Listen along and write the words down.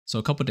So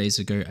a couple days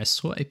ago, I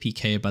saw a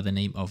PK by the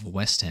name of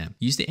West Ham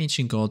use the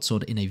Ancient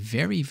Godsword in a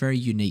very, very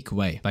unique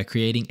way by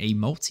creating a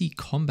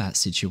multi-combat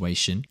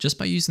situation just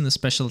by using the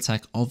special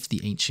attack of the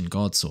Ancient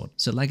Godsword.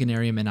 So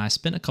Laganarium and I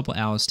spent a couple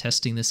hours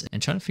testing this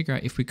and trying to figure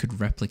out if we could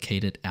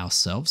replicate it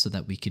ourselves so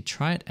that we could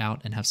try it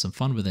out and have some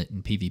fun with it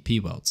in PvP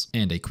worlds.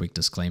 And a quick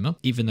disclaimer,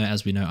 even though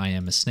as we know I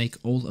am a snake,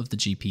 all of the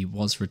GP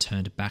was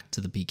returned back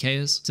to the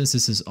PKers, since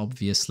this is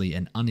obviously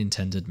an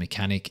unintended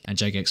mechanic and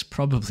Jagex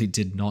probably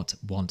did not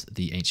want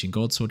the Ancient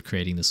Godsword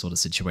creating this sort of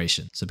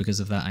situation. So because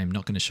of that, I'm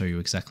not going to show you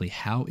exactly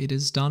how it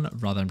is done.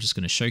 Rather, I'm just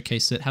going to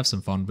showcase it, have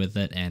some fun with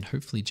it, and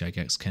hopefully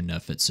Jagex can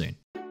nerf it soon.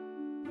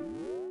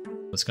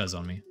 This guy's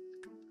on me.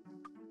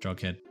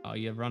 Droghead. Oh,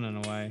 you're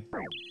running away.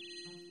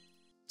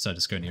 So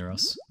just go near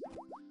us.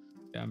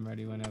 Yeah, I'm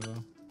ready whenever.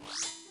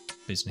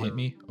 Please don't hit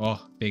me.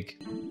 Oh,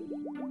 big.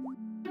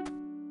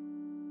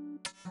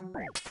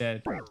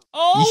 Dead.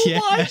 Oh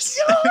yes.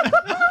 my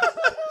god!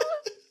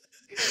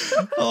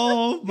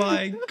 Oh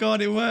my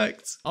god, it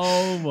worked.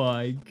 Oh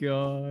my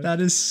god.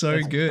 That is so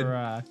That's good.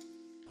 Crack.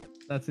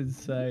 That's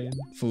insane.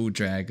 Full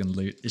dragon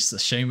loot. It's a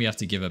shame we have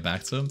to give it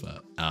back to him,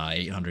 but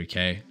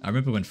 800k. I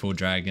remember when full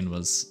dragon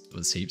was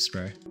heaps,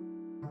 bro. Here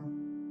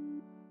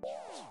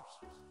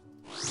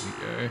we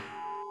go.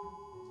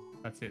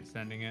 That's it,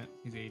 sending it.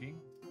 He's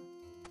eating.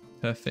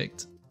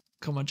 Perfect.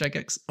 Come on,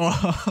 Jagex.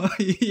 Oh,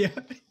 yeah.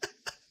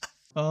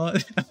 Oh,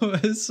 that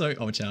was so...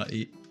 Oh, watch out,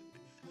 eat.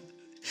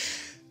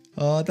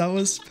 Oh, that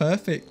was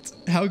perfect.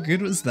 How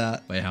good was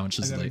that? Wait, how much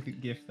is I gotta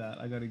loot? gift that.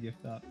 I gotta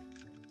gift that.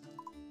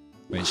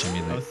 Wait, show me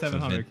That loot. was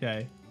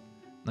 700k.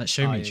 Let's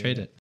show me, yeah, trade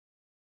yeah. it.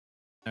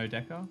 No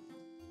decker?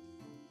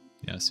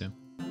 Yeah, I assume.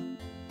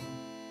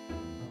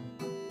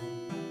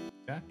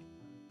 Jack?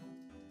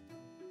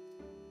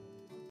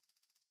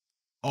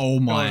 Oh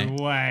my.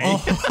 No way.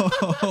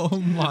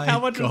 Oh my How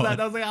much god. was that?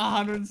 That was like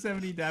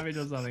 170 damage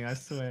or something, I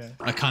swear.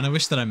 I kind of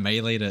wish that I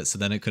meleeed it so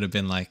then it could have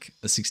been like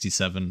a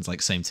 67,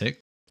 like same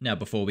tick. Now,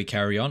 before we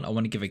carry on, I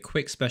want to give a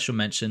quick special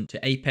mention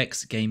to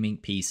Apex Gaming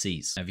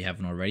PCs. Now, if you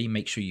haven't already,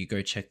 make sure you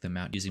go check them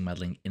out using my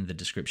link in the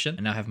description.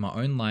 And I have my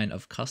own line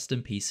of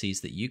custom PCs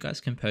that you guys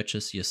can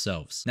purchase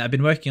yourselves. Now, I've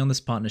been working on this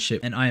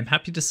partnership and I am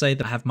happy to say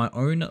that I have my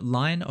own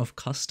line of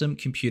custom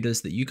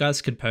computers that you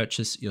guys can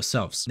purchase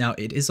yourselves. Now,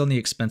 it is on the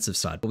expensive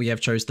side, but we have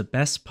chose the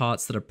best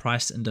parts that are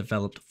priced and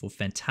developed for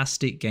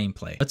fantastic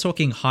gameplay. We're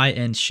talking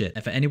high-end shit.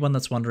 And for anyone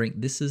that's wondering,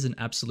 this is an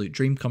absolute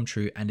dream come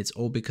true and it's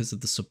all because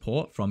of the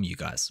support from you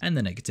guys and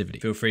the negativity.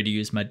 Feel free to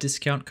use my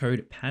discount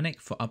code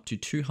PANIC for up to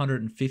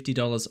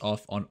 $250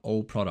 off on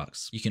all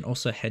products. You can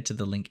also head to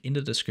the link in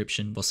the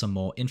description for some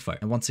more info.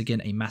 And once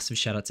again, a massive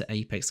shout out to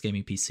Apex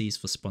Gaming PCs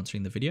for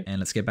sponsoring the video. And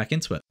let's get back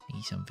into it.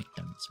 Need some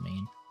victims,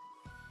 man.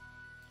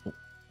 Oh,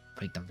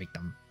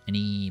 victim.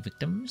 Any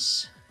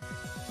victims?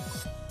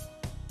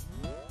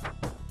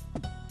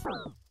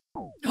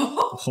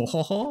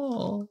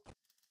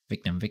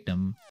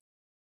 Victim.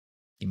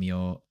 Give me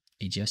your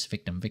AGS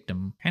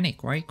victim.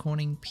 Panic, why are you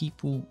calling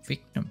people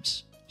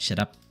victims? Shut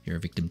up, you're a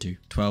victim too.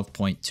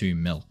 12.2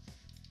 mil.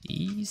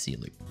 Easy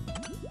loot.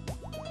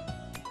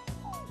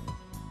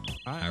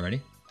 Alright,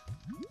 ready?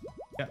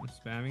 Yep, I'm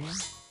spamming him.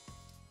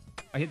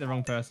 I hit the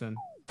wrong person.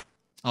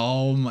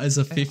 Oh, it's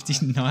a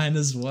 59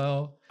 as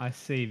well. I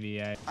see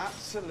VA.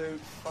 Absolute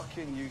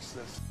fucking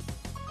useless.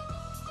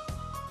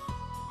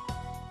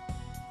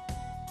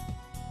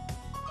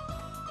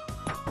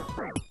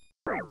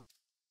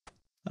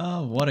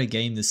 Oh, what a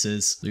game this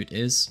is. Loot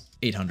is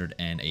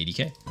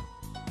 880k.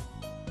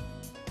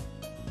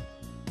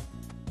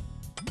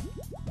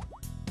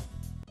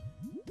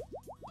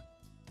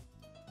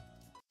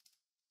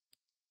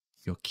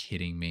 You're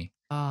kidding me.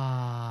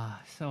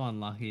 Ah, so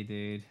unlucky,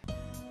 dude.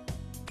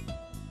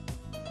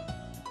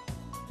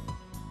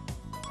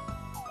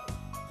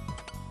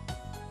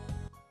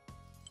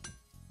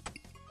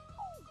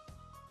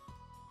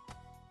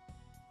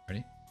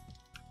 Ready?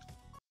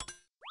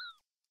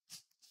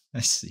 I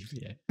see,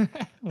 yeah.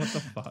 What the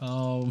fuck?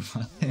 Oh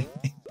my.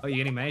 Oh, you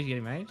getting maged? You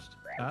getting maged?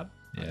 Tab?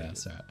 Yeah,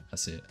 that's alright. I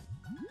see it.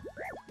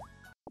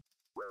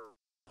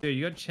 Dude,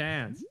 you got a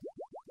chance.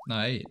 No,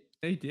 I ate.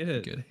 No, you did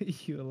it. Good.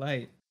 You were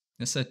late.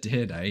 Yes, I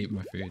did. I ate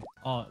my food.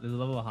 Oh, there's a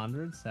level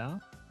 100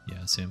 south? Yeah,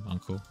 I see him.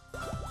 Uncle.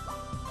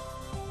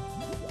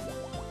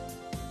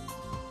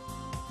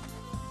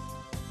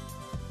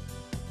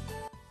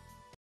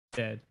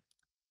 Dead.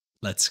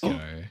 Let's go.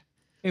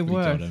 It We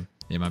worked. got him.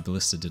 Yeah, my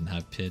ballista didn't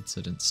have PID,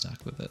 so I didn't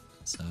stack with it.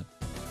 Sad.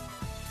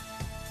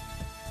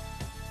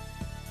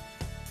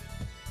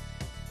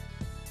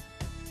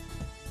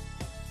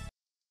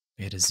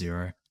 We had a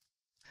 0.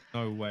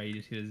 No way, you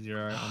just hit a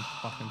 0 on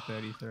fucking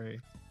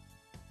 33.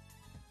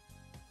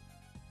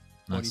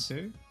 Nice.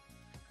 42?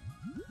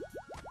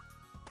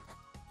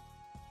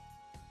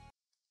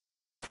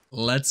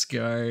 Let's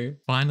go.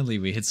 Finally,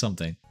 we hit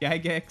something.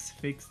 Jagex,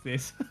 fix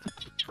this.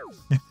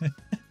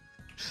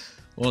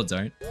 Or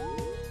don't.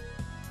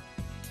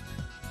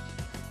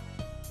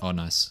 Oh,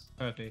 nice.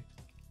 Perfect.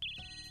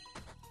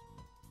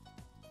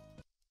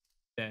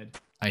 Dead.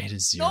 I hit a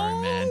 0,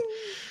 man.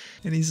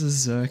 And he's a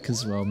Zerk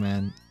as well,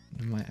 man.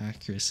 And my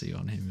accuracy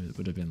on him, it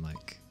would have been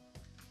like...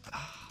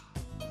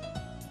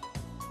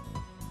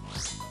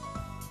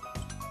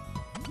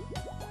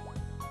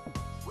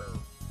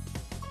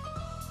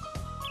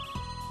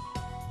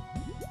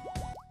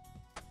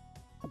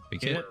 Big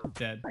Get hit. it?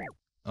 Dead.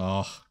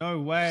 Oh, No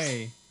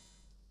way.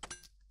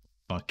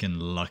 fucking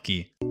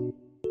lucky.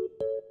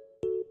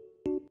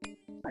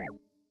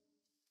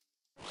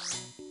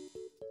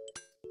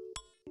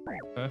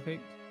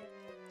 Perfect.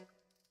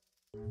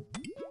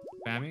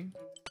 Spamming.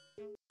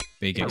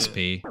 Big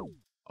XP.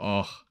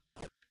 Oh,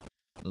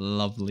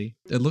 lovely.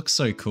 It looks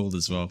so cool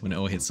as well when it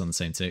all hits on the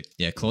same tick.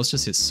 Yeah, claws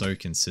just hit so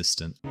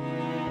consistent.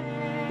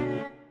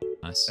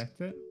 Nice. That's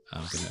it.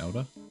 Get an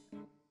elder.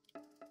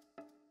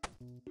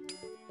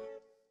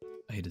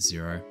 I hit a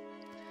 0.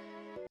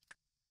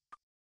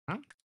 Huh?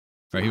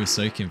 Bro, he was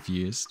so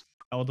confused.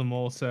 Elder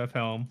Maul Surf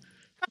Helm.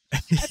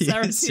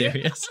 Yeah,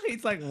 serious.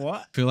 He's like,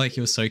 what? I feel like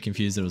he was so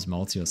confused it was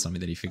multi or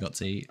something that he forgot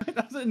to eat.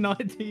 That's a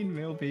 19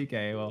 mil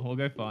PK. Well, we'll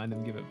go find him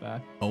and give it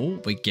back.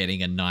 Oh, we're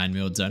getting a 9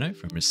 mil dono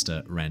from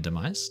Mr.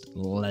 Randomized.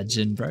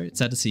 Legend, bro.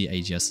 Sad to see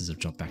AGSs have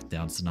dropped back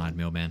down to 9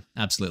 mil, man.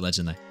 Absolute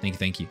legend, though. Thank you,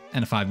 thank you.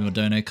 And a 5 mil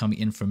dono coming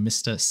in from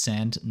Mr.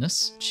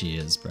 Sandness.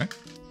 Cheers, bro.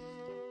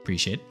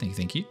 Appreciate it. Thank you,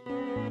 thank you.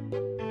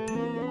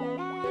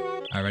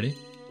 All right, ready?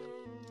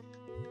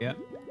 Yep.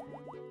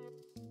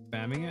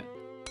 Spamming it.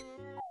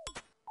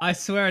 I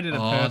swear I did it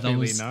Oh,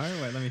 perfectly. No?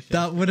 Wait, let me check.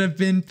 That would have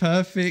been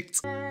perfect.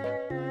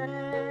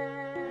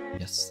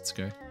 Yes, let's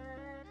go.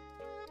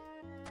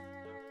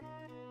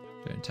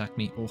 Don't attack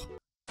me. Oh.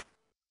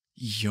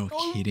 You're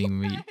kidding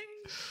me.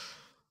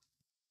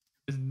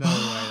 There's no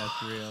way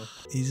that's real.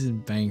 He's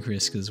in bank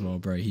risk as well,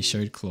 bro. He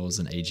showed claws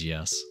and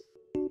AGS.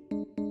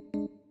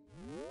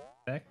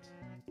 Effect.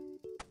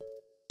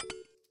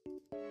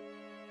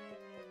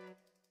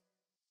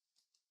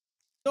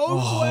 No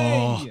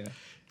Oh. way!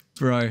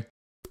 Bro.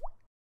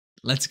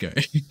 Let's go.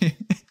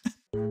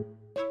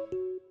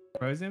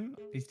 Froze him.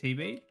 He's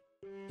TB'd.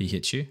 He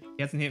hit you.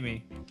 He hasn't hit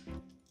me.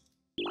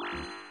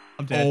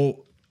 I'm dead.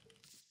 Oh.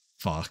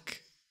 Fuck.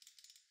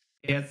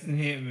 He hasn't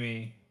hit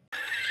me.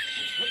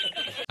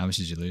 How much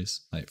did you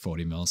lose? Like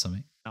 40 mil or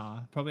something?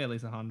 Nah, probably at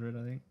least 100,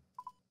 I think.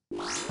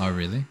 Oh,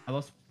 really? I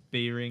lost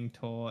B-ring,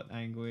 taunt,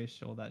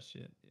 anguish, all that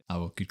shit. Oh,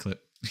 well, good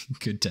clip.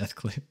 Good death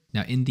clip.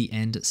 Now, in the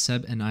end,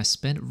 Seb and I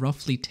spent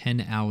roughly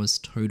 10 hours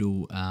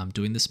total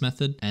doing this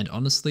method, and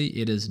honestly,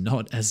 it is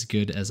not as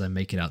good as I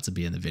make it out to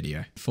be in the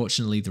video.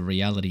 Fortunately, the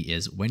reality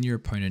is when your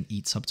opponent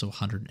eats up to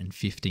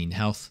 115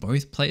 health,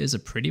 both players are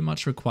pretty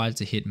much required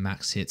to hit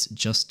max hits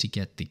just to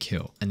get the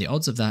kill, and the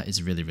odds of that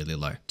is really, really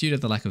low. Due to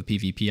the lack of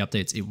PvP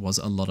updates, it was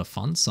a lot of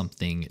fun,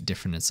 something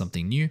different and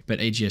something new, but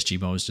AGS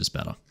Gmo is just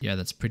better. Yeah,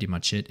 that's pretty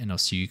much it, and I'll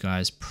see you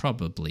guys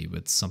probably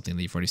with something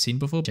that you've already seen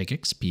before.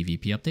 JKX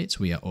PvP updates,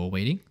 we are all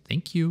waiting.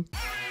 Thank you.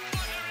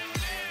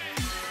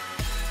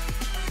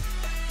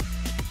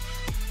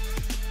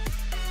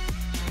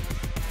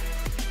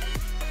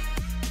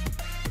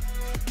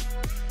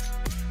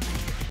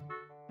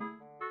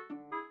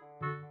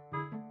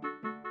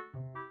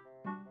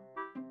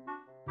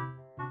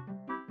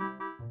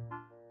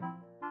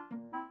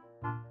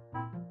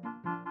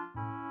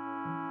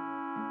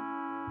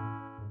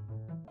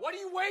 What are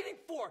you waiting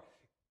for?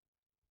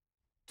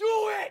 Do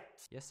it!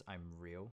 Yes, I'm real.